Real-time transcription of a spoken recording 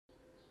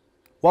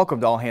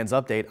Welcome to All Hands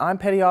Update. I'm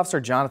Petty Officer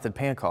Jonathan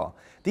Pancall.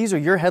 These are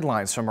your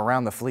headlines from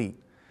around the fleet.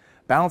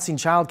 Balancing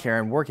childcare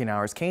and working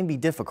hours can be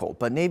difficult,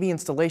 but Navy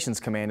Installations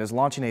Command is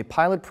launching a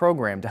pilot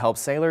program to help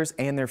sailors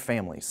and their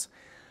families.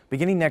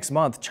 Beginning next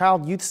month,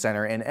 Child Youth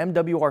Center and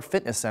MWR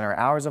Fitness Center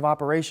hours of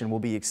operation will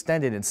be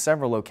extended in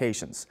several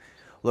locations.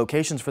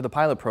 Locations for the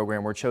pilot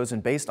program were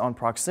chosen based on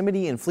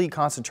proximity and fleet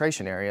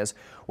concentration areas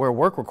where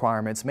work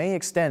requirements may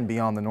extend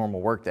beyond the normal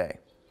workday.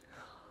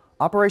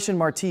 Operation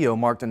Martillo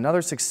marked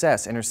another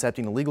success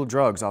intercepting illegal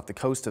drugs off the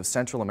coast of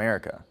Central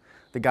America.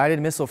 The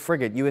guided missile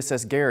frigate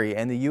USS Gary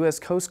and the U.S.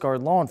 Coast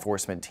Guard law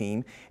enforcement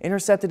team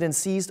intercepted and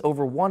seized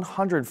over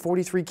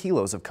 143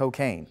 kilos of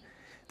cocaine.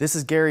 This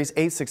is Gary's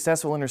 8th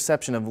successful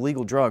interception of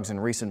illegal drugs in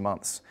recent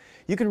months.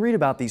 You can read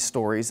about these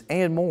stories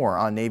and more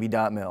on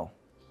Navy.mil.